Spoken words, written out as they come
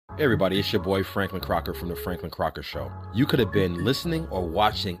Hey everybody, it's your boy Franklin Crocker from The Franklin Crocker Show. You could have been listening or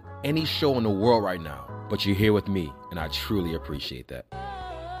watching any show in the world right now, but you're here with me, and I truly appreciate that.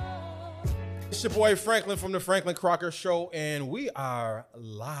 It's your boy Franklin from The Franklin Crocker Show, and we are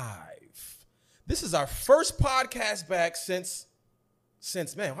live. This is our first podcast back since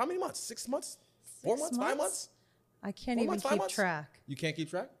man, how many months? 6 months? 4 months? 5 months? I can't even keep track. You can't keep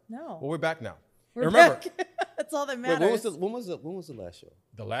track? No. Well, we're back now. Remember, that's all that matters. Wait, when was the last show?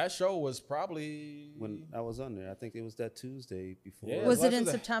 The last show was probably when I was on there. I think it was that Tuesday before. Yeah, was it in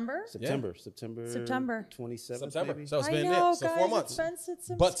September? September 27th. September. Maybe. So it's been guys, 4 months.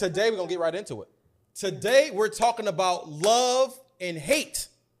 It's but today we're gonna get right into it. Today we're talking about love and hate.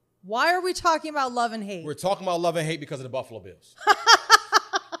 Why are we talking about love and hate? We're talking about love and hate because of the Buffalo Bills.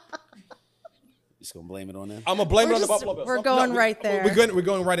 Just gonna blame it on them. I'm gonna blame it on the Buffalo Bills. We're going right there. We're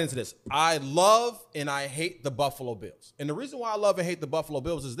going right into this. I love and I hate the Buffalo Bills. And the reason why I love and hate the Buffalo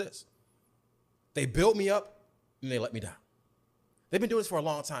Bills is this. They built me up and they let me down. They've been doing this for a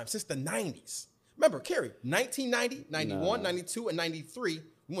long time, since the 90s. Remember, Kerry, 1990, 91, 92, and 93,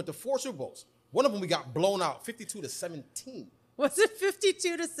 we went to 4 Super Bowls. One of them we got blown out 52-17. Was it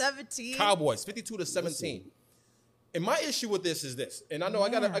 52-17? Cowboys, 52-17. And my issue with this is this, and I know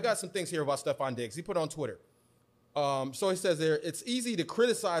I got some things here about Stefon Diggs. He put it on Twitter. So he says there, it's easy to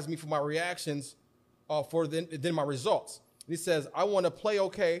criticize me for my reactions than my results. He says, I want to play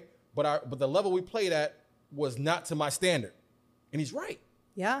okay, but the level we played at was not to my standard. And he's right.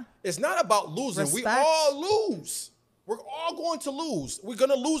 Yeah. It's not about losing. Respect. We all lose. We're all going to lose. We're going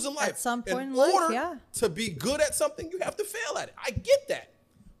to lose in life. At some point in in life, order yeah. to be good at something, you have to fail at it. I get that.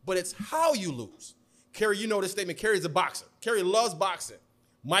 But it's how you lose. Kerry, you know this statement. Kerry's a boxer. Kerry loves boxing.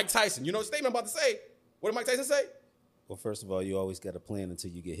 Mike Tyson, you know the statement I'm about to say. What did Mike Tyson say? Well, first of all, you always got a plan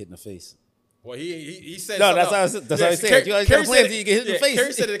until you get hit in the face. Well, he said no, that's how he said it. You always got a plan until you get hit in the face.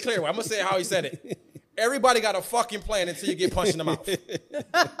 Kerry said it a clear way. I'm going to say how he said it. Everybody got a fucking plan until you get punched in the mouth.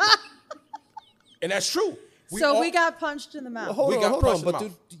 And that's true. We got punched in the mouth. Well, hold on.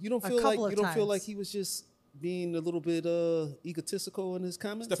 But you don't feel like he was just being a little bit egotistical in his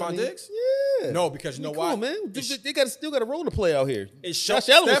comments? Stefon Diggs? Yeah. No, because you know why? Come on, man. They still got a role to play out here. Josh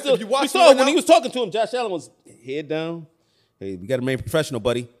Allen was still, we saw when he was talking to him, Josh Allen was head down. Hey, we got to remain professional,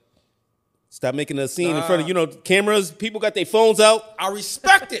 buddy. Stop making a scene in front of, cameras. People got their phones out. I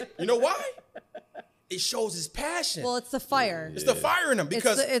respect it. You know why? It shows his passion. Well, it's the fire. It's the fire in him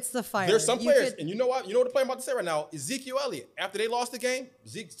because it's the fire. There's some players, and you know what? You know what the player I'm about to say right now? Ezekiel Elliott. After they lost the game,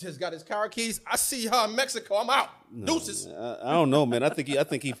 Zeke has got his car keys. I see her in Mexico. I'm out. Deuces. I don't know, man. I think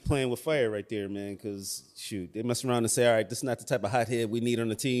he's playing with fire right there, man. Because shoot, they mess around and say, all right, this is not the type of hothead we need on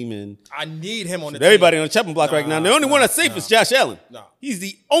the team, and I need him on the team. Everybody on the chopping block right now. The only one that's safe is Josh Allen. No. He's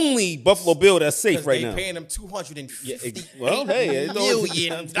the only Buffalo Bill that's safe right now. They paying him $250 million.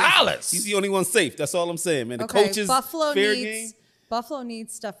 He's the only one safe. That's all I'm saying, man. The coaches, fair game. Buffalo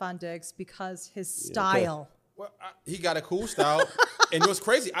needs Stefon Diggs because his style. Well, he got a cool style. And it was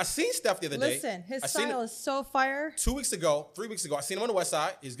crazy. I seen Steph the other day. Listen, his style is so fire. 3 weeks ago, I seen him on the west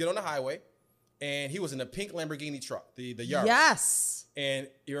side. He's getting on the highway. And he was in a pink Lamborghini truck, the Yaris. Yes. And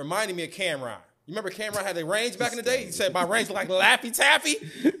it reminded me of Cameron. You remember Cameron had the range back in the day? He said my range looked like Laffy Taffy.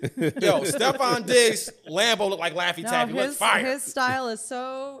 Yo, Stefon Diggs, Lambo looked like Laffy Taffy. Looked fire. His style is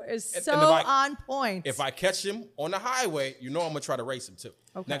so on point. If I catch him on the highway, you know I'm going to try to race him too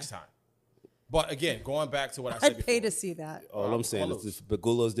next time. But again, going back to what I said before. I'd pay to see that. All I'm saying is if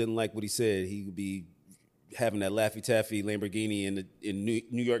Bagulos didn't like what he said, he would be having that Laffy Taffy Lamborghini in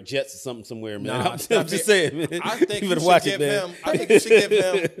New York Jets or something somewhere, man. I'm just saying, man. I think you should give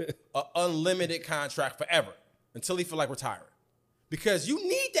him an unlimited contract forever until he feel like retiring. Because you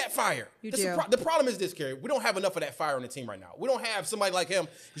need that fire. The problem is this, Kerry. We don't have enough of that fire on the team right now. We don't have somebody like him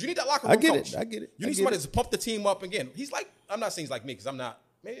because you need that locker room coach. I get it. You need somebody to pump the team up again. He's like, I'm not saying he's like me because I'm not.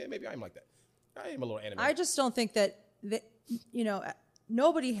 Maybe I'm like that. I am a little animated. I just don't think that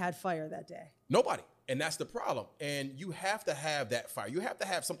nobody had fire that day. Nobody. And that's the problem. And you have to have that fire. You have to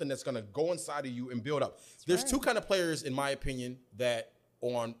have something that's going to go inside of you and build up. There's two kind of players, in my opinion, that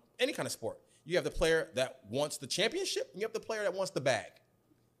on any kind of sport. You have the player that wants the championship, and you have the player that wants the bag.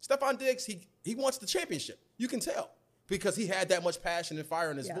 Stefon Diggs, he wants the championship. You can tell because he had that much passion and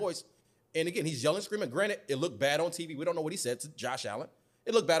fire in his voice. And again, he's yelling, screaming. Granted, it looked bad on TV. We don't know what he said to Josh Allen.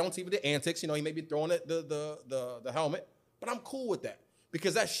 It looked bad on TV, the antics. He may be throwing the helmet. But I'm cool with that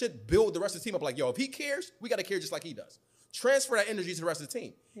because that should build the rest of the team up. Like, yo, if he cares, we got to care just like he does. Transfer that energy to the rest of the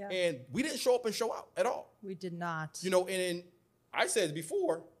team. Yeah. And we didn't show up and show out at all. We did not. And I said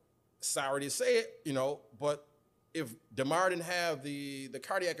before, sorry to say it, but if DeMar didn't have the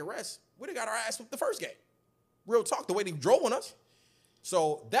cardiac arrest, we'd have got our ass with the first game. Real talk, the way they drove on us.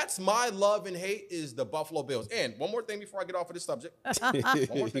 So that's my love and hate is the Buffalo Bills. And one more thing before I get off of this subject.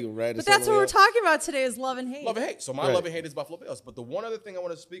 Right, But that's what we're talking about today is love and hate. Love and hate. So my love and hate is Buffalo Bills. But the one other thing I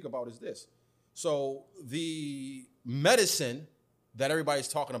want to speak about is this. So the medicine that everybody's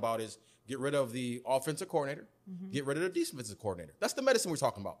talking about is get rid of the offensive coordinator, get rid of the defensive coordinator. That's the medicine we're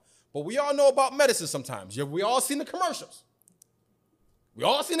talking about. But we all know about medicine sometimes. We all seen the commercials.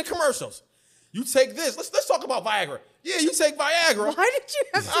 You take this. Let's talk about Viagra. Yeah, you take Viagra. Why did you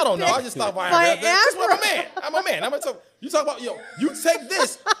have to I don't know. pick I just thought Viagra. That's what I'm a man. You talk about, you take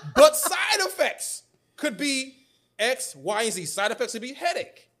this, but side effects could be X, Y, and Z. Side effects could be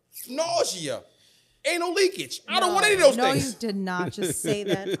headache, nausea, anal leakage. I don't want any of those things. No, you did not just say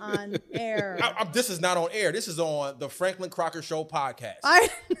that on air. This is not on air. This is on the Franklin Crocker Show podcast.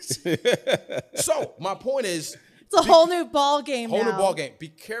 So my point is, it's a whole new ball game now. Whole new ball game. Be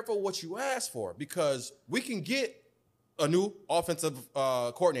careful what you ask for because we can get a new offensive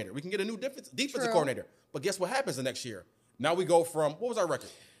coordinator. We can get a new defensive coordinator. But guess what happens the next year? Now we go from, what was our record?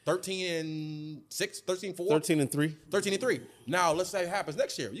 13-6, 13-4? 13-3. 13-3. Now let's say it happens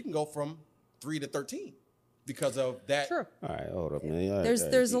next year. You can go from 3 to 13 because of that. True. All right, hold up, man.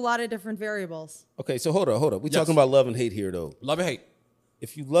 There's a lot of different variables. Okay, so hold up. We're talking about love and hate here, though. Love and hate.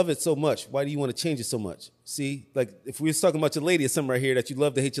 If you love it so much, why do you want to change it so much? See, like if we was talking about your lady or something right here that you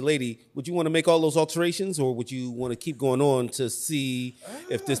love to hate your lady, would you want to make all those alterations or would you want to keep going on to see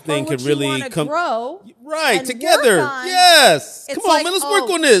if this thing can really come grow right together? Yes. Come on, man, let's work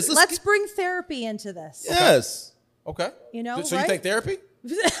on this. Let's bring therapy into this. Yes. Okay. So you think therapy?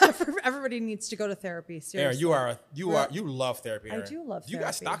 Everybody needs to go to therapy. Seriously. Aaron, you love therapy. Aaron. I do love therapy. You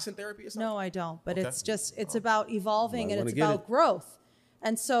got stocks in therapy or something? No, I don't. But it's about evolving and it's about it. growth.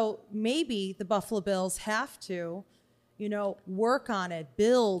 And so maybe the Buffalo Bills have to, work on it,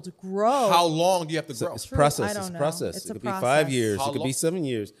 build, grow. How long do you have to grow? It's a process. I don't It's a know. process. It's it a could process. be 5 years. How It could be long? 7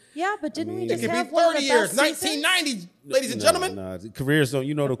 years. Yeah, but didn't we just It could have be one of 30 the years, best seasons? 1990, ladies and gentlemen. No, the careers don't.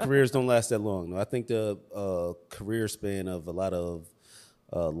 The careers don't last that long. No, I think the career span of a lot of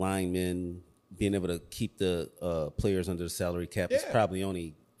linemen being able to keep the players under the salary cap is probably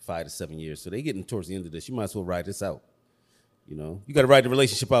only 5 to 7 years. So they're getting towards the end of this. You might as well ride this out. You got to ride the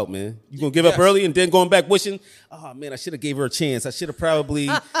relationship out, man. You going to give up early and then going back wishing, oh, man, I should have gave her a chance. I should have probably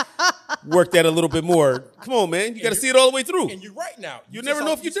worked that a little bit more. Come on, man. You got to see it all the way through. And you're right now. You never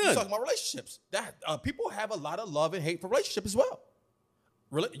know if you're done. You're talking about relationships. People have a lot of love and hate for relationships as well.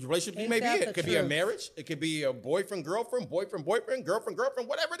 Relationship may be it. It could be a marriage. It could be a boyfriend, girlfriend, girlfriend,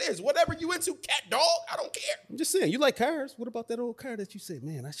 whatever it is. Whatever you into, cat, dog, I don't care. I'm just saying, you like cars. What about that old car that you said,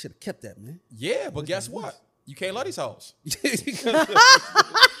 man, I should have kept that, man? Yeah, but guess what? You can't love these hoes.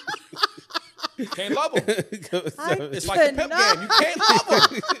 Can't love them. It's like a pimp game. You can't love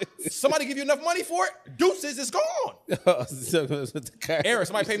them. Somebody give you enough money for it, deuces, it's gone. Aaron,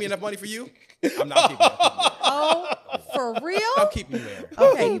 somebody pay me enough money for you? I'm not keeping it. Oh, for real? I'm keeping you, Aaron.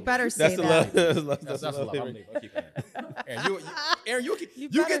 Okay, you better say that. That's a lot. I'm keeping it. Aaron, you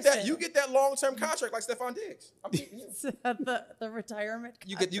get that. You get that long-term contract like Stephon Diggs. I'm keeping you. the retirement.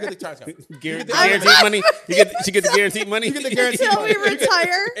 You get the contract. Guaranteed money. You get the guaranteed money. You get the guaranteed Until money. we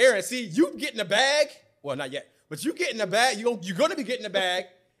retire. Aaron, see, you get in the bag. Well, not yet, but you get in the bag. You're going to be getting the bag,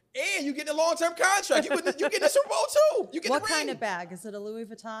 and you get a long-term contract. You get the Super Bowl too. You get What the kind ring. of bag? Is it a Louis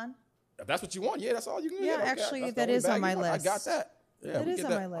Vuitton? If that's what you want, yeah, that's all you can get. Yeah, Okay, actually, that's that the only is on bag my you want. list. I got that. Yeah, It we is get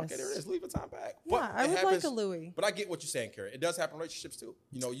on that. my list. Okay, there it is, Louis Vuitton bag. Yeah, I would like a Louis. But I get what you're saying, Carrie. It does happen in relationships too.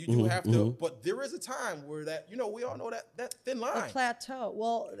 You do have to, but there is a time where that, we all know that thin line. A plateau.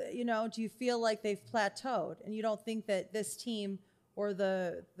 Well, do you feel like they've plateaued and you don't think that this team or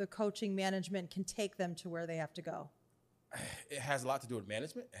the coaching management can take them to where they have to go? It has a lot to do with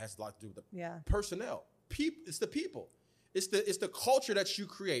management. It has a lot to do with the Yeah. personnel. It's the people. It's the culture that you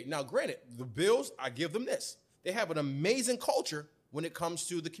create. Now, granted, the Bills, I give them this. They have an amazing culture when it comes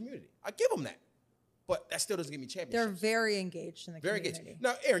to the community. I give them that. But that still doesn't give me championships. They're very engaged in the Very community. engaged.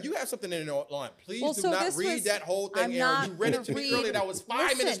 Now, Aaron, you have something in your line. Please Well, do so not this read was- that whole thing, I'm Aaron. not You read it gonna to me read- earlier. That was 5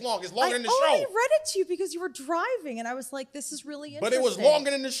 minutes Listen, long. It's longer than the I show. only read it to you because you were driving, and I was like, "This is really But interesting." it was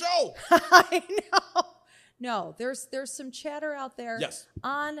longer than the show. I know. No, there's some chatter out there. Yes.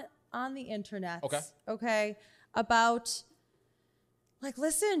 On the internet. Okay. Okay. About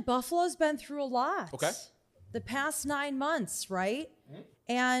listen, Buffalo's been through a lot. Okay. The past 9 months, right? Mm-hmm.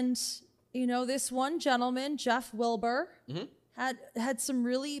 And this one gentleman, Jeff Wilbur, Mm-hmm. had some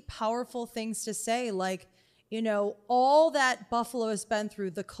really powerful things to say, like, all that Buffalo has been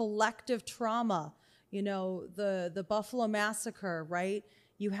through, the collective trauma, the Buffalo massacre, right?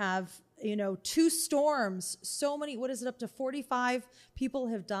 You have 2 storms, so many, what is it, up to 45 people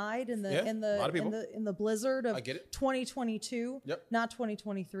have died in the in the blizzard of 2022. Yep. Not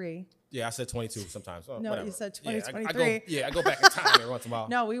 2023. Yeah, I said 22 sometimes. Oh, No, whatever. you said Yeah, 2023. I go back in time every once in a while.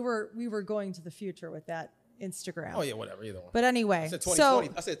 No, we were going to the future with that Instagram. Oh yeah, whatever, either one. But anyway, I said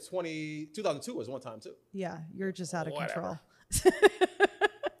 2020. I said 2002 was one time too. Yeah, you're just out of Whatever. control.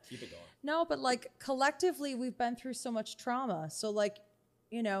 Keep it going. No, but like collectively, we've been through so much trauma. So like,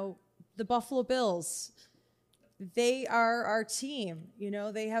 the Buffalo Bills, they are our team.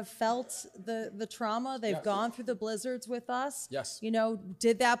 They have felt the trauma. They've gone through the blizzards with us. Yes.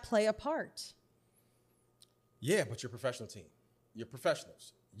 Did that play a part? Yeah, but you're a professional team. You're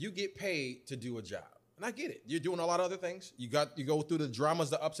professionals. You get paid to do a job. And I get it. You're doing a lot of other things. You go through the dramas,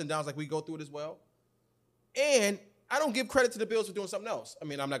 the ups and downs like we go through it as well. And I don't give credit to the Bills for doing something else. I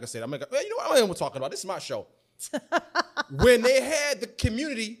mean, I'm not going to say that. You know what? I don't know what we're talking about. This is my show. When they had the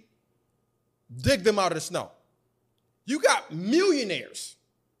community dig them out of the snow. You got millionaires,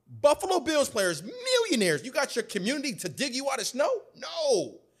 Buffalo Bills players, millionaires. You got your community to dig you out of snow?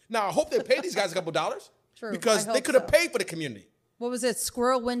 No. Now, I hope they paid these guys a couple dollars. True. Because they could have paid for the community. What was it?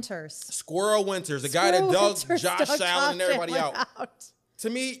 Squirrel Winters. Squirrel Winters, the guy that dug Josh Allen and everybody out. To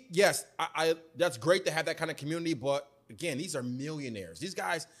me, yes, I that's great to have that kind of community, but again, these are millionaires. These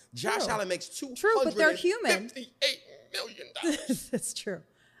guys, Josh Allen makes $258 but they're human. million. That's true.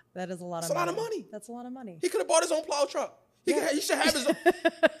 That is a lot That's of money. a lot of money. That's a lot of money. He could have bought his own plow truck. He should have his own.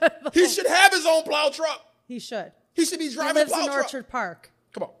 He should have his own plow truck. He should. He should be driving He lives a plow in truck. Orchard Park.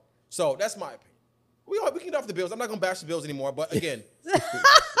 Come on. So that's my opinion. We can get off the Bills. I'm not going to bash the Bills anymore. But again,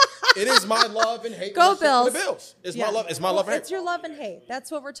 it is my love and hate. Go for the Bills. Bills. It's my love. It's my love and hate. It's your love and hate.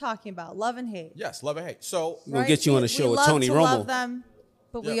 That's what we're talking about. Love and hate. Yes, love and hate. So We're gonna get you on a show we with love Tony to Romo. love them,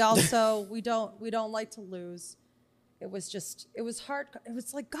 but we Yeah. also we don't like to lose. It was hard. It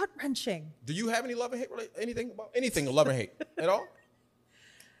was like gut wrenching. do you have any love and hate? Anything about anything love and hate at all?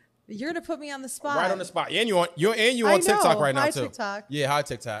 You're gonna put me on the spot. Right on the spot. And you on I TikTok know. right now Hi, too. TikTok. Yeah, hi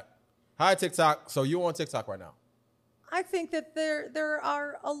TikTok. Hi TikTok. So you're on TikTok right now. I think that there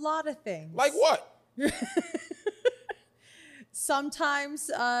are a lot of things. Like what? Sometimes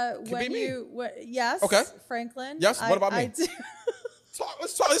when be me. yes, Okay. Franklin. Yes, what about me? I do.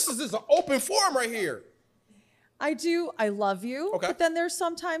 Let's talk. This is an open forum right here. I do. I love you. Okay. But then there's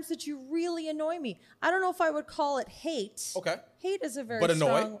sometimes that you really annoy me. I don't know if I would call it hate. Okay. Hate is a very But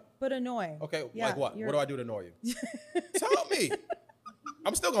annoy? strong, but annoying. Okay, Yeah, like what? you're- What do I do to annoy you? Tell me.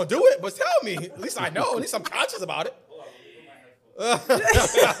 I'm still gonna do it, but tell me. At least I know. At least I'm conscious about it.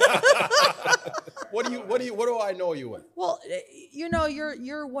 What do I annoy you with? Well,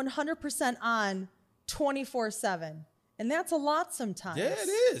 you're 100% on 24/7, and that's a lot sometimes. Yeah, it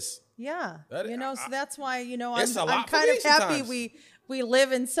is. Yeah. That is- So that's why It's a I'm lot for kind me of happy sometimes. we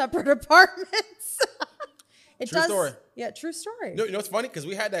live in separate apartments. True story. Yeah, true story. You know what's funny? Because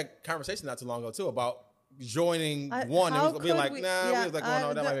we had that conversation not too long ago too about joining one how and being could like, we- nah, yeah, we was like, oh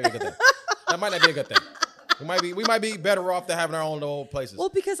no, that might be a good thing. That might not be a good thing. We might be better off to having our own little places. Well,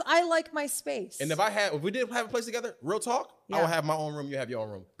 because I like my space. And if we did have a place together, real talk, I Yeah. would have my own room. You have your own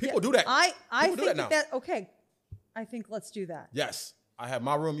room. People Yeah, do that. I People do think now. okay. I think let's do that. Yes, I have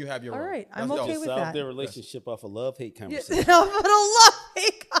my room. You have your All room. right, I'm Let's go. okay with Solve that. their relationship off a love-hate Yeah, conversation. but a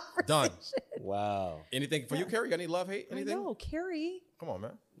love-hate conversation. Done. Wow. Anything for you, Carrie? You got any love, hate, anything? I know, Carrie. Come on,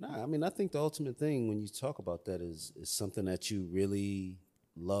 man. Nah, I mean, I think the ultimate thing when you talk about that is something that you really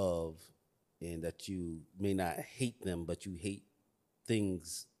love and that you may not hate them, but you hate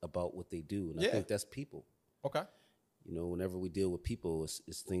things about what they do. And I Yeah. think that's people. Okay. Whenever we deal with people,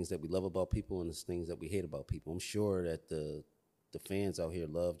 it's things that we love about people and it's things that we hate about people. I'm sure that the fans out here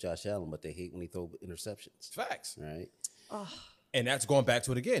love Josh Allen, but they hate when he throws interceptions. Facts. Right? And that's going back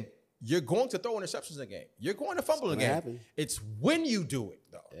to it again. You're going to throw interceptions in the game. You're going to fumble in the gonna game. happen. It's when you do it,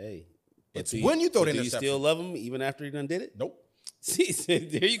 though. Hey. It's But when you throw the do you interception. still love him even after he done did it? Nope. See,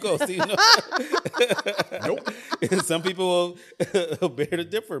 there you go. See, Nope. Some people will bear to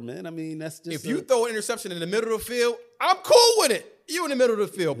differ, man. I mean, that's just If you throw an interception in the middle of the field, I'm cool with it. You in the middle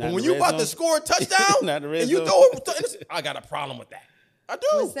of the field. Not But in when the you red about to zone? score a touchdown Not in the red and you zone. I got a problem with that. I do.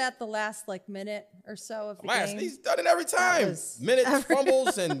 Was that the last minute or so of the game? He's done it every time. was Minutes, every-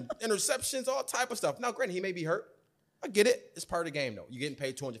 fumbles, and interceptions, all type of stuff. Now, granted, he may be hurt. I get it. It's part of the game, though. You're getting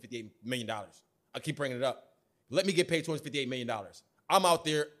paid $258 million. I keep bringing it up. Let me get paid $258 million. I'm out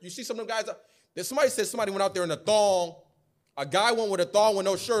there. You see some of them guys. Somebody said somebody went out there in a thong. A guy went with a thong with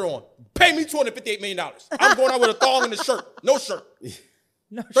no shirt on. Pay me $258 million. I'm going out with a thong and a shirt. No shirt.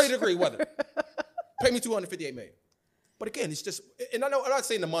 No 30-degree weather. Pay me $258 million. But again, it's just, and I know I'm not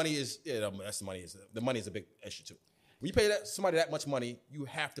saying the money is, that's the money is a big issue too. When you pay somebody that much money, you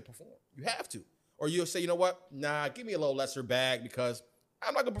have to perform. You have to. Or you'll say, you know what? Nah, give me a little lesser bag because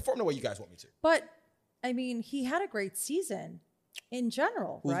I'm not going to perform the way you guys want me to. But, I mean, he had a great season in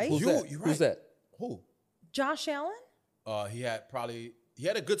general, right? Who's that? You're right. Who's that? Who? Josh Allen? He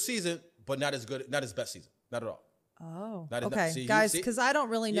had a good season, but not his best season. Not at all. Oh, Not okay. Guys, because I don't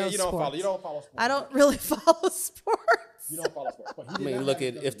really know you sports. You don't follow sports. I don't really follow sports. You don't follow sports. But I mean, look,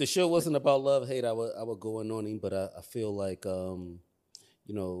 if the show wasn't about love, hate, I would go in on him. But I feel like,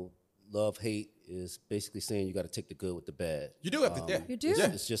 love, hate is basically saying you got to take the good with the bad. You do have to, yeah. You do.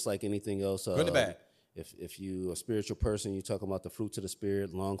 It's just like anything else. Good and the bad. If you a spiritual person, you're talking about the fruits of the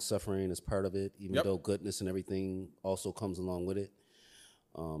spirit. Long suffering is part of it, even though goodness and everything also comes along with it.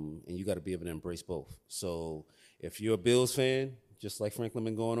 And you got to be able to embrace both. So if you're a Bills fan, just like Franklin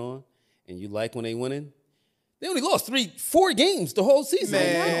been going on, and you like when they winning, they only lost 4 games the whole season.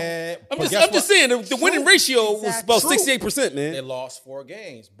 Man, I'm just saying the winning ratio was about 68%, man. They lost 4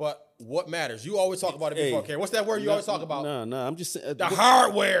 games, but what matters? You always talk about it before. Okay, what's that word you always talk about? No, I'm just saying the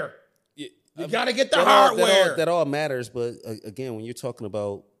hardware. You got to get the hardware. That all matters, but again, when you're talking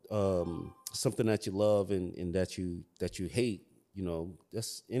about something that you love and that you hate,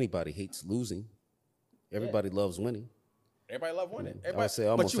 that's anybody hates losing. Everybody loves winning. Everybody loves winning. I would say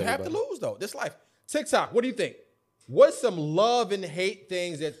almost but you have to everybody. lose though. This life. TikTok. What do you think? What's some love and hate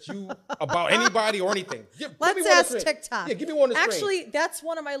things that you about anybody or anything? Let's ask TikTok. Yeah, give me one. Actually, that's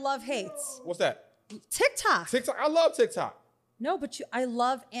one of my love hates. What's that? TikTok. TikTok. I love TikTok. No, but I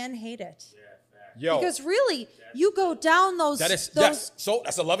love and hate it. Yo, because really, you go down those so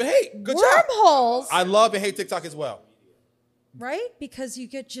that's a love and hate. Good wormholes. job. I love and hate TikTok as well. Right? Because you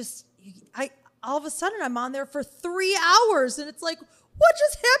get all of a sudden I'm on there for 3 hours and it's like, what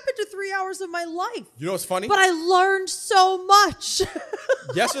just happened to 3 hours of my life? You know what's funny? But I learned so much.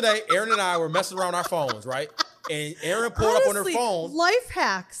 Yesterday, Aaron and I were messing around our phones, right? And Aaron pulled up on her phone. Life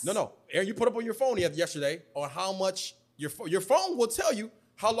hacks. No. Aaron, you put up on your phone yesterday on how much your phone will tell you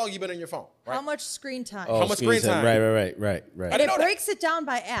how long you've been on your phone, right? How much screen time. How much screen time. Right. It breaks it down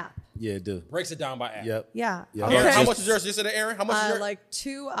by app. Yeah, it do. Breaks it down by app. Yep. Yeah. Yep. Aaron, how much is yours yesterday, Aaron? How much is yours? Like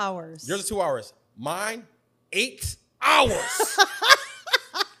 2 hours. Yours is 2 hours. Mine, 8 hours.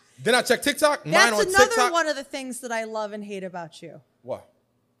 Then I check TikTok. That's mine on another TikTok. one of the things that I love and hate about you. What?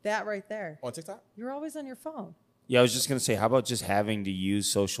 That right there. On TikTok? You're always on your phone. Yeah, I was just going to say, how about just having to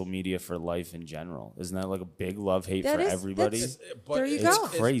use social media for life in general? Isn't that like a big love-hate for everybody? There you go.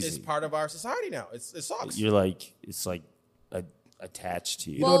 It's crazy. It's part of our society now. It sucks. You're like, it's like attached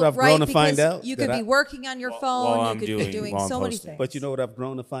to you. You know what I've grown to find out? You could be working on your phone. You could be doing so many things. But you know what I've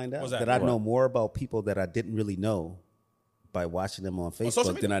grown to find out? What's that? I know more about people that I didn't really know by watching them on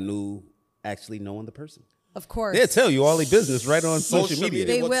Facebook than I knew actually knowing the person. Of course. They'll tell you all their business right on social media.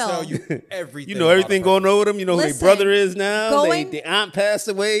 They will tell you everything. You know everything going on with them. You know who their brother is now. Their aunt passed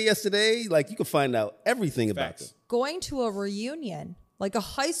away yesterday. Like, you can find out everything about them. Going to a reunion, like a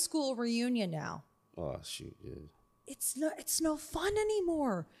high school reunion now. Oh, shoot, yeah. It's no fun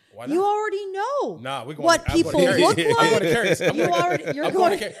anymore. Why not? You already know what people look like. I'm going to Carrie. You're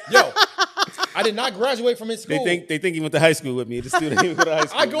going to Yo, I did not graduate from his school. They think he went to high school with me. The student didn't go to high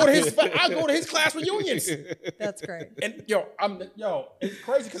school. I go to his class reunions. That's great. And it's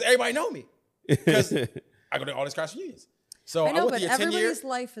crazy because everybody know me because I go to all these class reunions. So I know, went but to your 10 year. everybody's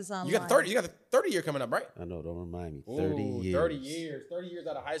life is online. You got the 30 year coming up, right? I know. Don't remind me. 30 years. 30 years. 30 years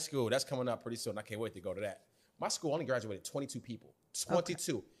out of high school. That's coming up pretty soon. I can't wait to go to that. My school only graduated 22 people.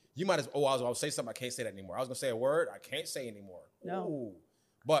 22. Okay. You might as well. I was say something. I can't say that anymore. I was gonna say a word. I can't say anymore. No. Ooh.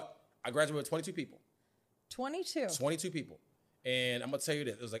 But I graduated 22 people. 22 people. And I'm gonna tell you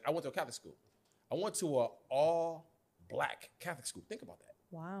this. It was like I went to a Catholic school. I went to a all black Catholic school. Think about that.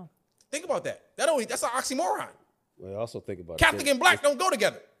 Wow. Think about that. That's an oxymoron. Well, also think about Catholic and black don't go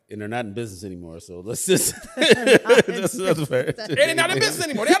together. And they're not in business anymore, so let's just. That's another fact. And they're not in business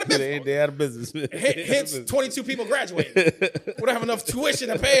anymore. They out of business. They out of business. Hence, 22 people graduating. We don't have enough tuition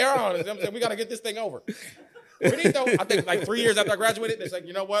to pay her on. We got to get this thing over. We need, though, I think like 3 years after I graduated, it's like,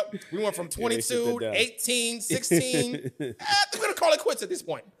 you know what? We went from 22, 18, 16. We're going to call it quits at this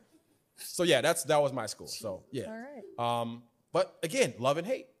point. So, yeah, that was my school. So, yeah. All right. But, again, love and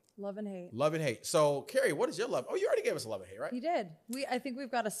hate. Love and hate. Love and hate. So, Carrie, what is your love? Oh, you already gave us a love and hate, right? You did. I think we've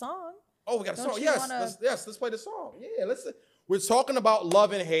got a song. Oh, we got a Don't song. you Yes, let's play the song. Yeah, we're talking about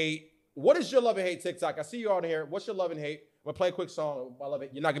love and hate. What is your love and hate TikTok? I see you on here. What's your love and hate? We'll play a quick song. I love it.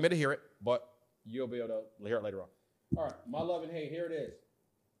 You're not going to be able to hear it, but you'll be able to hear it later on. All right, my love and hate. Here it is.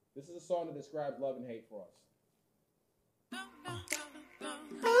 This is a song that describes love and hate for us.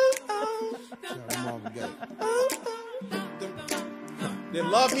 They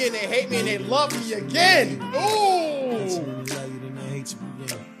love me and they hate me and they love me again. Ooh. Too many love you, then they hate you.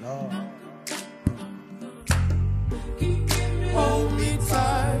 Yeah. Hold me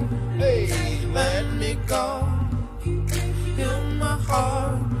tight, hey, let me go. Heal my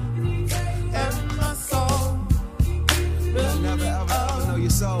heart and my soul. Never ever know your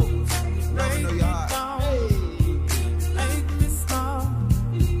soul. Never know your heart. Make me smile.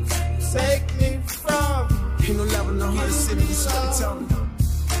 Take me from. Ain't no level, no hundred city, you should tell me.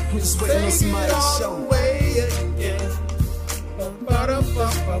 I'm just waiting on somebody to show me.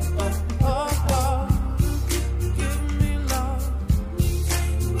 Give me love.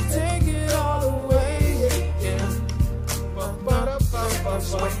 Take it all away again. Yeah.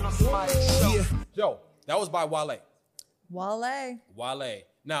 Yo, that was by Wale. Wale.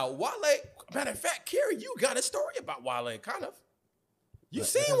 Now, Wale, matter of fact, Kerry, you got a story about Wale, kind of. You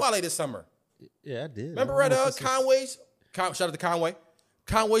seen Wale this summer. Yeah, I did. Remember at Conway's? Shout out to Conway.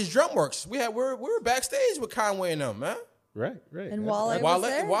 Conway's Drumworks. We were backstage with Conway and them, man. Right. And Wale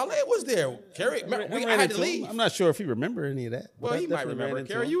was there? Kerry, I I had to leave. I'm not sure if he remember any of that. Well, he might remember.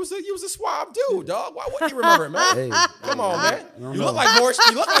 Kerry, you was a suave dude, dog. Why wouldn't he remember it, man? Hey, Come on, man. You look like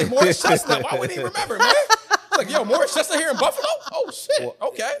Morris Chestnut. Why wouldn't he remember it, man? Like, yo, Morris Chestnut here in Buffalo? Oh, shit. Well,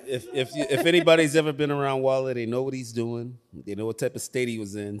 okay. If anybody's ever been around Wale, they know what he's doing. They know what type of state he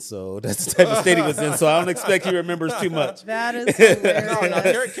was in. So that's the type of state he was in. So I don't expect he remembers too much. That is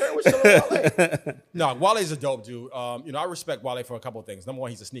hilarious. Kerry was still Wale. No, Wale's a dope dude. I respect Wale for a couple of things. Number one,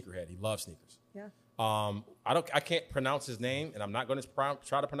 he's a sneakerhead. He loves sneakers. Yeah. I can't pronounce his name, and I'm not going to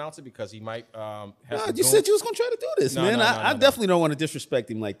try to pronounce it because he might have. You said you was going to try to do this, man. I definitely don't want to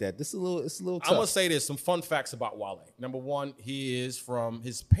disrespect him like that. It's a little tough. I'm going to say there's some fun facts about Wale. Number one, his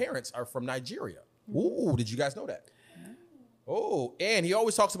parents are from Nigeria. Ooh, did you guys know that? Oh, and he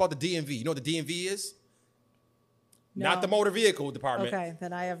always talks about the DMV. You know what the DMV is? No. Not the motor vehicle department. Okay,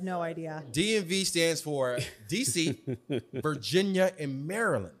 then I have no idea. DMV stands for DC, Virginia, and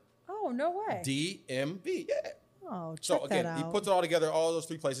Maryland. Oh, no way. DMV, yeah. Oh, check So again, that out. he puts it all together, all those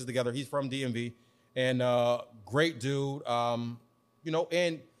three places together. He's from DMV, and great dude. And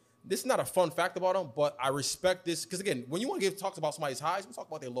this is not a fun fact about him, but I respect this because again, when you want to talk about somebody's highs, we talk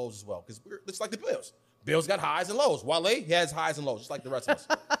about their lows as well because it's like the Bills. Bills got highs and lows. Wale, he has highs and lows, just like the rest of us,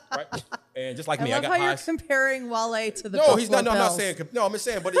 right? And just like me, I love got how highs. you're comparing Wale to the No, he's not. Buffalo No, I'm not Bills. saying. No, I'm just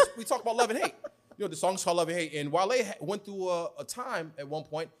saying. But we talk about love and hate. The song's called Love and Hate, and Wale went through a time at one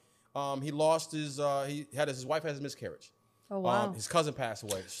point. He lost his. His wife had his miscarriage. Oh wow. His cousin passed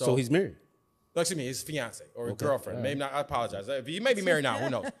away. So he's married. Excuse me, his fiance or girlfriend. Right. Maybe not. I apologize. He may be married now. Who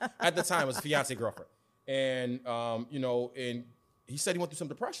knows? At the time, it was fiance girlfriend, and and he said he went through some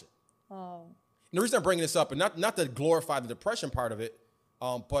depression. Oh. And the reason I'm bringing this up, and not to glorify the depression part of it,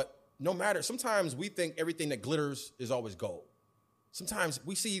 but no matter. Sometimes we think everything that glitters is always gold. Sometimes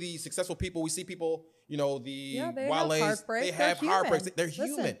we see these successful people. We see people. They Wale's. have heartbreak. They have heartbreaks. They're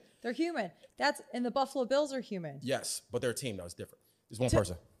human. Listen, they're human. And the Buffalo Bills are human. Yes, but they're a team, though. It's different. It's one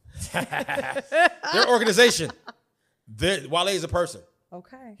person. Their organization. Wale is a person.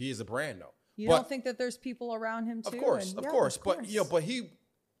 Okay. He is a brand, though. You don't think that there's people around him too? Of course. But he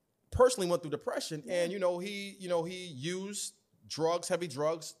personally went through depression, and he used drugs, heavy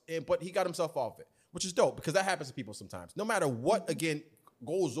drugs, but he got himself off it, which is dope because that happens to people sometimes. No matter what, again,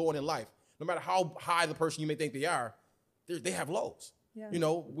 goes on in life, no matter how high the person you may think they are, they have lows. Yeah.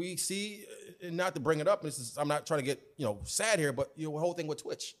 We see, and not to bring it up, I'm not trying to get sad here, but the whole thing with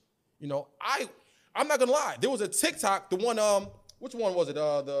Twitch. I'm not gonna lie. There was a TikTok, the one which one was it?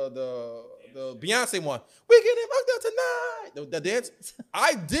 The Beyonce one. We getting fucked up tonight. The dance.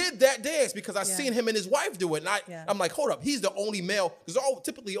 I did that dance because I seen him and his wife do it, and I'm like, hold up, he's the only male because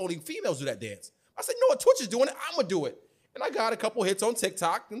typically only females do that dance. I said, what Twitch is doing it, I'm gonna do it, and I got a couple hits on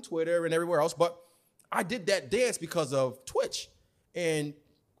TikTok and Twitter and everywhere else, but I did that dance because of Twitch. And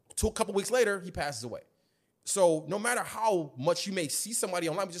a couple weeks later, he passes away. So no matter how much you may see somebody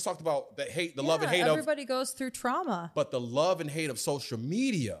online, we just talked about the hate, the love and hate everybody goes through trauma. But the love and hate of social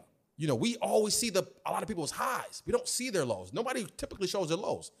media, we always see a lot of people's highs. We don't see their lows. Nobody typically shows their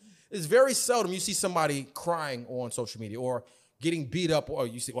lows. It's very seldom you see somebody crying on social media or getting beat up, or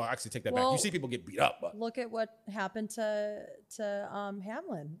actually take that back. You see people get beat up. But look at what happened to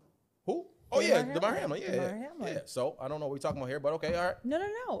Hamlin. Who? Oh, Damar Hamlin. Yeah. So I don't know what we're talking about here, but okay, all right.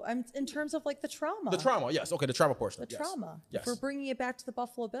 No. I'm in terms of like the trauma. The trauma, yes. Okay, the trauma portion. The trauma. Yes. If we're bringing it back to the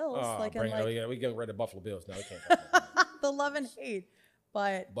Buffalo Bills, we get rid of Buffalo Bills now. We can't. The love and hate,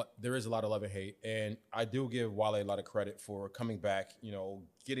 but there is a lot of love and hate, and I do give Wale a lot of credit for coming back.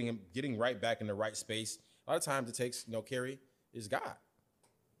 Getting right back in the right space. A lot of times it takes, Kerry is God.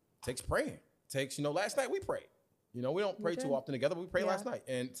 It takes praying. It takes, last night we prayed. We don't pray too often together, but we prayed last night.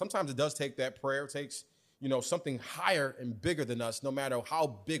 And sometimes it does take that prayer. It takes, something higher and bigger than us, no matter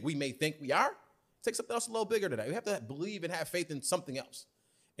how big we may think we are. Take something else a little bigger than that. We have to believe and have faith in something else.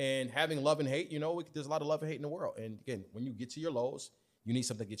 And having love and hate, there's a lot of love and hate in the world. And again, when you get to your lows, you need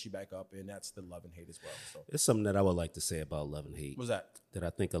something to get you back up, and that's the love and hate as well. So it's something that I would like to say about love and hate. What's that? That I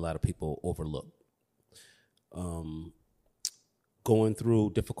think a lot of people overlook. Going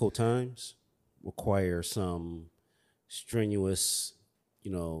through difficult times require some strenuous,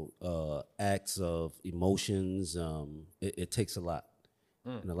 acts of emotions. It takes a lot.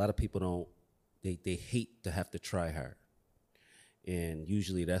 And a lot of people they hate to have to try hard. And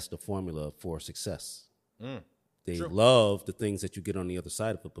usually that's the formula for success. They love the things that you get on the other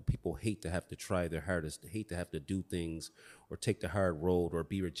side of it, but people hate to have to try their hardest. They hate to have to do things or take the hard road or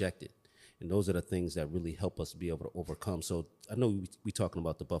be rejected. And those are the things that really help us be able to overcome. So I know we talking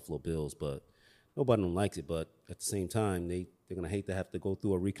about the Buffalo Bills, but nobody likes it. But at the same time, they're going to hate to have to go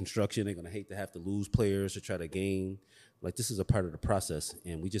through a reconstruction. They're going to hate to have to lose players to try to gain. Like, this is a part of the process,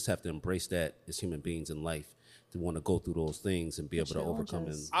 and we just have to embrace that as human beings in life, to want to go through those things and be able to overcome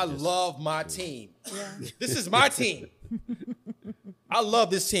them. I love my team. Yeah. This is my team. I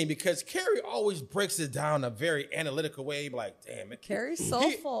love this team because Kerry always breaks it down a very analytical way. Like, damn it. Kerry's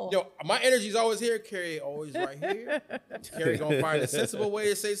soulful. My energy's always here. Kerry always right here. Kerry gonna find a sensible way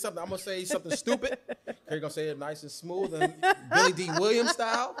to say something. I'm gonna say something stupid. Kerry gonna say it nice and smooth and Billy D. Williams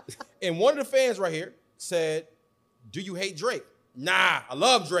style. And one of the fans right here said, "Do you hate Drake?" Nah, I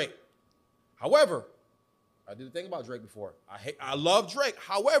love Drake. However, I did the thing about Drake before. I love Drake.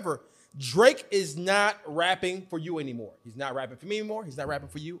 However, Drake is not rapping for you anymore. He's not rapping for me anymore. He's not rapping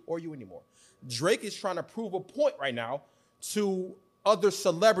for you or you anymore. Drake is trying to prove a point right now to other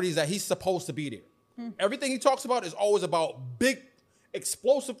celebrities that he's supposed to be there. Everything he talks about is always about big,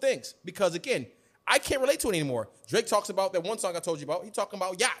 explosive things. Because again, I can't relate to it anymore. Drake talks about that one song I told you about. He's talking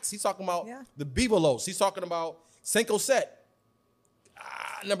about yachts. He's talking about the Bevolos. He's talking about Cinco Set.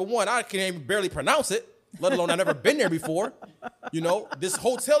 Number one, I can even barely pronounce it, let alone I've never been there before. This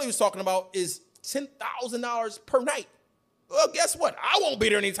hotel he was talking about is $10,000 per night. Well, guess what? I won't be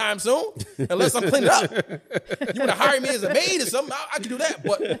there anytime soon unless I'm cleaning up. You want to hire me as a maid or something? I can do that.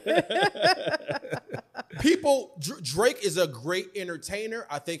 But Drake is a great entertainer.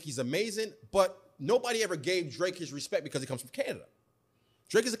 I think he's amazing. But nobody ever gave Drake his respect because he comes from Canada.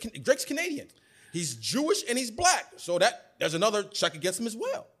 Drake's Canadian. He's Jewish and he's black. So there's another check against him as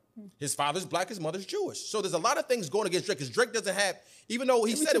well. His father's black, his mother's Jewish. So there's a lot of things going against Drake because Drake doesn't have, even though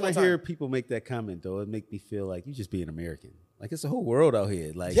he said it one time. I hear people make that comment, though, it make me feel like you just being American. Like, it's a whole world out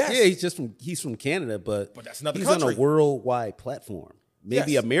here. Like, he's from Canada, but that's another he's country. on a worldwide platform.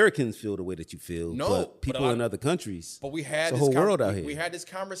 Maybe Yes. Americans feel the way that you feel, but people in other countries, but we had it's a whole world out here. We had this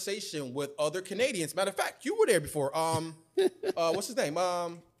conversation with other Canadians. Matter of fact, you were there before. What's his name?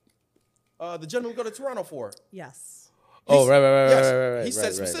 The gentleman we go to Toronto for. Yes. Right. He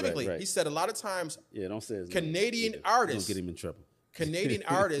said specifically, he said a lot of times don't say his Canadian name. artists Don't get him in trouble. Canadian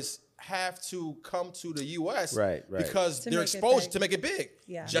artists have to come to the U.S. Right. because To they're make it exposed big. to make it big.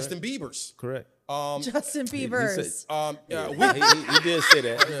 Yeah. Justin Bieber's. Correct. Justin Bieber's. He did say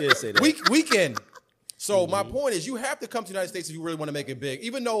that. He did say that. Weekend. So my point is, you have to come to the United States if you really want to make it big.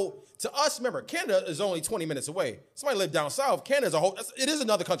 Even though to us, remember, Canada is only 20 minutes away. Somebody live down south. Canada is it is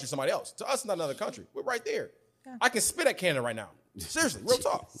another country, somebody else. To us, it's not another country. We're right there. Yeah. I can spit at Canada right now. Seriously, real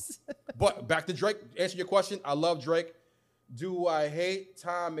talk. But back to Drake. Answer your question. I love Drake. Do I hate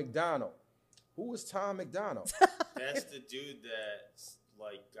Tom McDonald? Who is Tom McDonald? That's the dude that's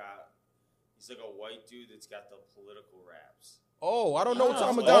he's like a white dude that's got the political raps. Oh, I don't know what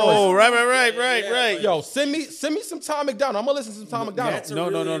Tom McDonald is. Oh, right. Yo, send me some Tom McDonald. I'm gonna listen to some Tom McDonald. That's a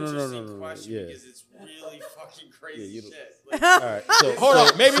really interesting question because it's really fucking crazy shit. All right. So hold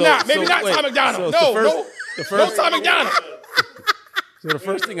on. Maybe not Tom McDonald. No Tom McDonald. So the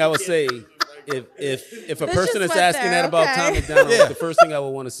first thing I would say, if a This person just is went asking there, that about okay. Tom McDonald, the first thing I would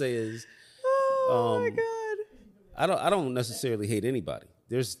want to say is, Oh my God. I don't necessarily hate anybody.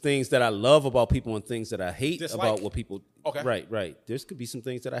 There's things that I love about people and things that I hate about what people. Okay. Right. There's could be some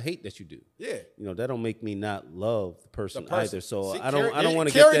things that I hate that you do. Yeah. That don't make me not love the person either. So See, I don't want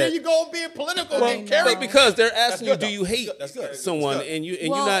to Kerry, get that. there you go being political. Well, again, Kerry. because they're asking you, good, do though. you hate That's good. someone, That's good. and you're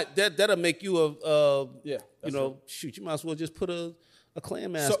Well- not that'll make you that's shoot. You might as well just put a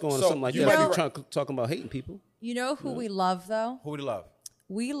clan mask on or so something like you that. might If be you're talking about hating people. You know who we love, though? Who do you love?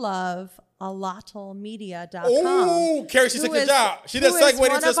 We love alotl.media.com. Oh, Kerry, she took your job. She just who is segued into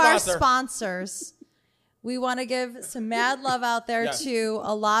one of our sponsor. sponsors. We want to give some mad love out there Yes. to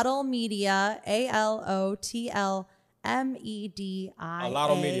Alotl Media, ALOTLMEDIA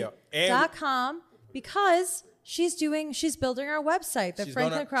Alotl Media. And- .com, because She's building our website, the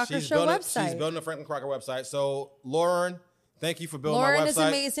Franklin Crocker Show website. She's building the Franklin Crocker website. So, Lauren, thank you for building Lauren our website.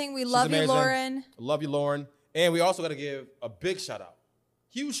 Lauren is amazing. We love you, Lauren. Love you, Lauren. And we also got to give a big shout out,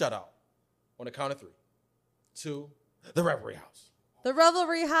 huge shout out, on the count of 3 to the Revelry House. The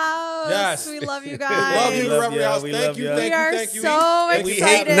Revelry House. Yes. We love you guys. Love you, Revelry House. We Thank love you. y'all. Thank We you. are Thank you. so And we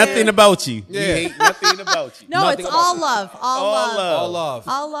excited. hate nothing about you. Yeah. We hate nothing about you. No, Nothing it's about all you. love. All All love. love. All love.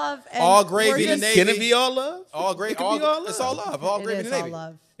 All love. And All gravy we're to just- Navy. Can it be all love? All great. It can be all It's love. all love. All It gravy is to Navy. all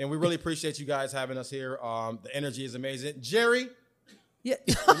love. And we really appreciate you guys having us here. The energy is amazing. Jerry, Yeah.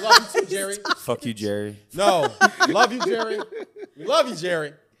 we love you too, Jerry. Fuck you, Jerry. No, love you, Jerry. We love you,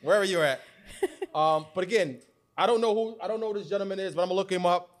 Jerry. Wherever you're at. But again, I don't know who this gentleman is, but I'm gonna look him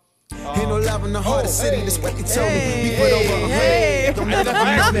up. Ain't no love in the heart of the city, that's what they told me. We put over 100. Hey. Don't I did never that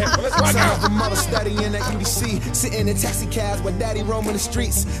by accident, but let's rock Son out. of a mother studying at UDC, sitting in taxi cabs with daddy roaming the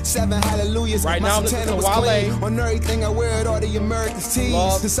streets. 7 hallelujahs, Right my now, listen Santana to was Wale. clean. On everything I wear it, all the Americans tees.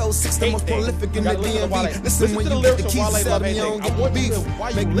 Love, The soul 6, the hate most thing. prolific in You the gotta listen to Wale. DMV. Listen Listen when to the you get the lyrics of keys, Wale, to Love, 7, you hate don't thing. get I the want you beats. to- while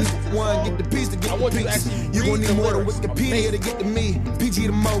you Make me listen to the one, song, get the beats to get I the want you to beats. actually You gon' read need the more than lyrics. Wikipedia Amazing. to get to me. PG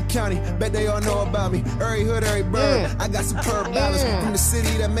to Mo County, bet they all know about me. Every hood, every bird. I got superb balance from the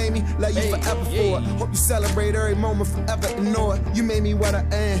city that made me love you forever for it. Hope you celebrate every moment forever and know it. You made me what I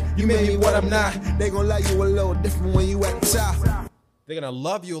am, you made me what I'm not. They gon' love you a little different when you at the top. They're gonna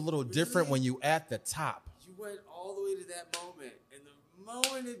love you a little different when you at the top. You went all the way to that moment, and the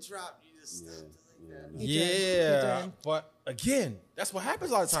moment it dropped, you just stopped it like that. He did. He Yeah, did. but again, that's what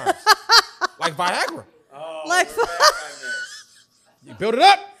happens a lot of times. Like Viagra, Like, you build it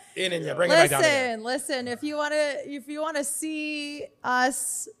up and then you bring it back down again. listen. If you wanna see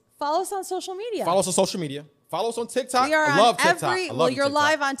us, follow us on social media. Follow us on social media. Follow us on TikTok. We are I love on TikTok. every. I love Well, you, you're TikTok.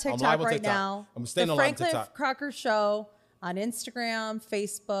 live on I'm TikTok live on right TikTok. now. I'm staying the alive on Franklin TikTok. Crocker Show on Instagram,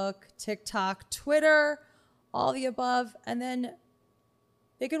 Facebook, TikTok, Twitter, all the above, and then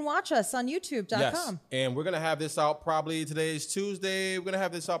they can watch us on YouTube.com. Yes, and we're gonna have this out probably. Today is Tuesday. We're gonna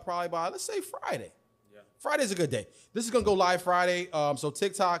have this out probably by, let's say, Friday. Yeah, Friday's a good day. This is gonna go live Friday. So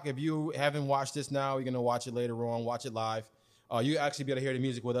TikTok, if you haven't watched this now, you're gonna watch it later on. Watch it live. You actually be able to hear the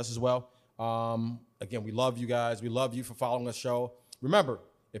music with us as well. Again, we love you guys. We love you for following the show. Remember,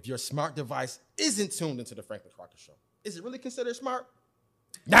 if your smart device isn't tuned into the Franklin Crocker Show, is it really considered smart?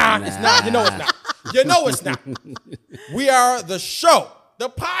 Nah, it's not. You know it's not. You know it's not. We are the show, the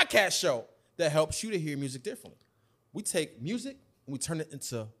podcast show that helps you to hear music differently. We take music and we turn it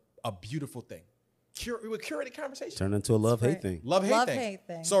into a beautiful thing. We curate a conversation. Turn into a love-hate right. thing. Love-hate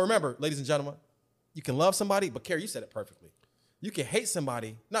thing. So remember, ladies and gentlemen, you can love somebody, but Carrie, you said it perfectly. You can hate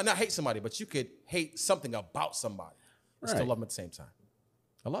somebody, not hate somebody, but you could hate something about somebody and still Right. love them at the same time.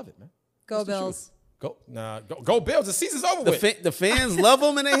 I love it, man. Go That's the Bills. truth. Go Bills. The season's over with. The fans love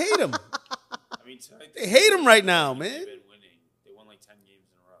them and they hate them. I mean, tonight They hate them right now, man. they've been winning. They won like 10 games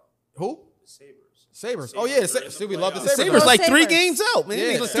in a row. Who? The Sabres. Sabres. Oh, yeah. Sabres are in See, the we love the playoffs. Sabres. Sabres Go like 3 Sabres. games out, man. Yeah,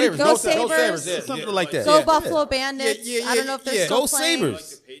 They the like Sabres. Go Go Sabres. Sabres. Yeah, something yeah. like that. Go Yeah. Buffalo Bandits. Yeah, I don't know if they're yeah. still Go playing. Sabres. Like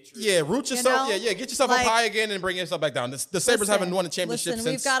the Patriots. Yeah, root You yourself. know? Yeah, get yourself Like- up high again and bring yourself back down. The Sabres haven't won a championship listen,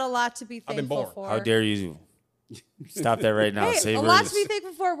 since we've got a lot to be I've been thankful born. for. How dare you? Stop that right now, Hey, Sabres. a lot to be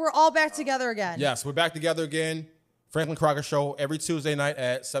thankful for. We're all back together again. Yes, we're back together again. Franklin Crocker Show every Tuesday night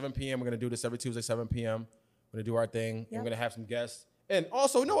at 7 p.m. We're going to do this every Tuesday, 7 p.m. We're going to do our thing. And we're Yep. going to have some guests. And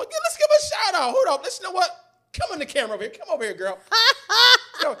also, you know what? Let's give a shout out. Hold up. Let's, you know what? Come on the camera over here. Come over here, girl.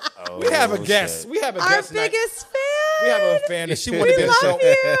 Yo, we have a guest. shit. We have a Our guest tonight. biggest fan. We have a fan that she wanted to be on the show. love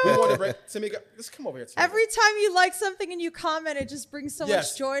you. We wanted to bring Tamika. Just come over here, Tamika. Every time you like something and you comment, it just brings so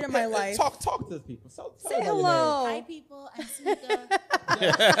much joy to my life. Talk to the people. Tell Say them your name. hello. Hi, people. I'm Tamika.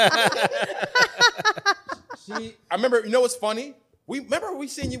 I remember, you know what's funny? We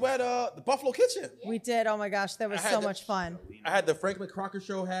seen you at the Buffalo Kitchen. We did. Oh my gosh, that was I had so to- much fun. I had the Franklin Crocker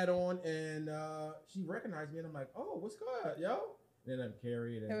Show hat on, and she recognized me, and I'm like, "Oh, what's good, yo?" And then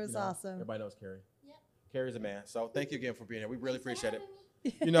Carrie. And, It was awesome. Everybody knows Carrie. Yep. Carrie's a man. So thank you again for being here. We really appreciate it.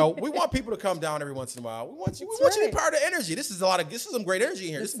 You know, we want people to come down every once in a while. We want you to be right. part of the energy. This is some great energy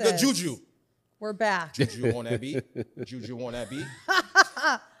in here. This is good This is. juju. We're back. Juju on that beat. Juju on that beat.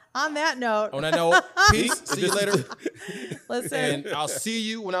 On that note, On that note, peace. See you later. listen. And I'll see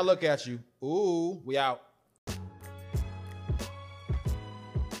you when I look at you. Ooh, we out.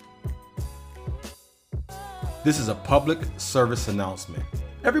 This is a public service announcement.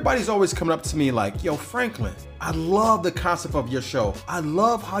 Everybody's always coming up to me like, "Yo, Franklin, I love the concept of your show. I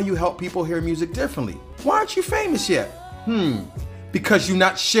love how you help people hear music differently. Why aren't you famous yet?" Because you're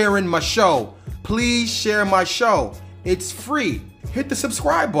not sharing my show. Please share my show. It's free. Hit the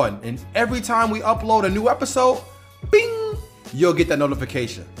subscribe button, and every time we upload a new episode, bing, you'll get that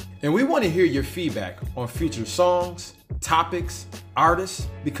notification. And we want to hear your feedback on future songs, topics, artists,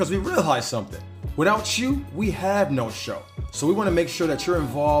 because we realize something. Without you, we have no show. So we want to make sure that you're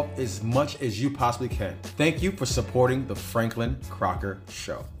involved as much as you possibly can. Thank you for supporting the Franklin Crocker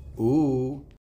Show. Ooh.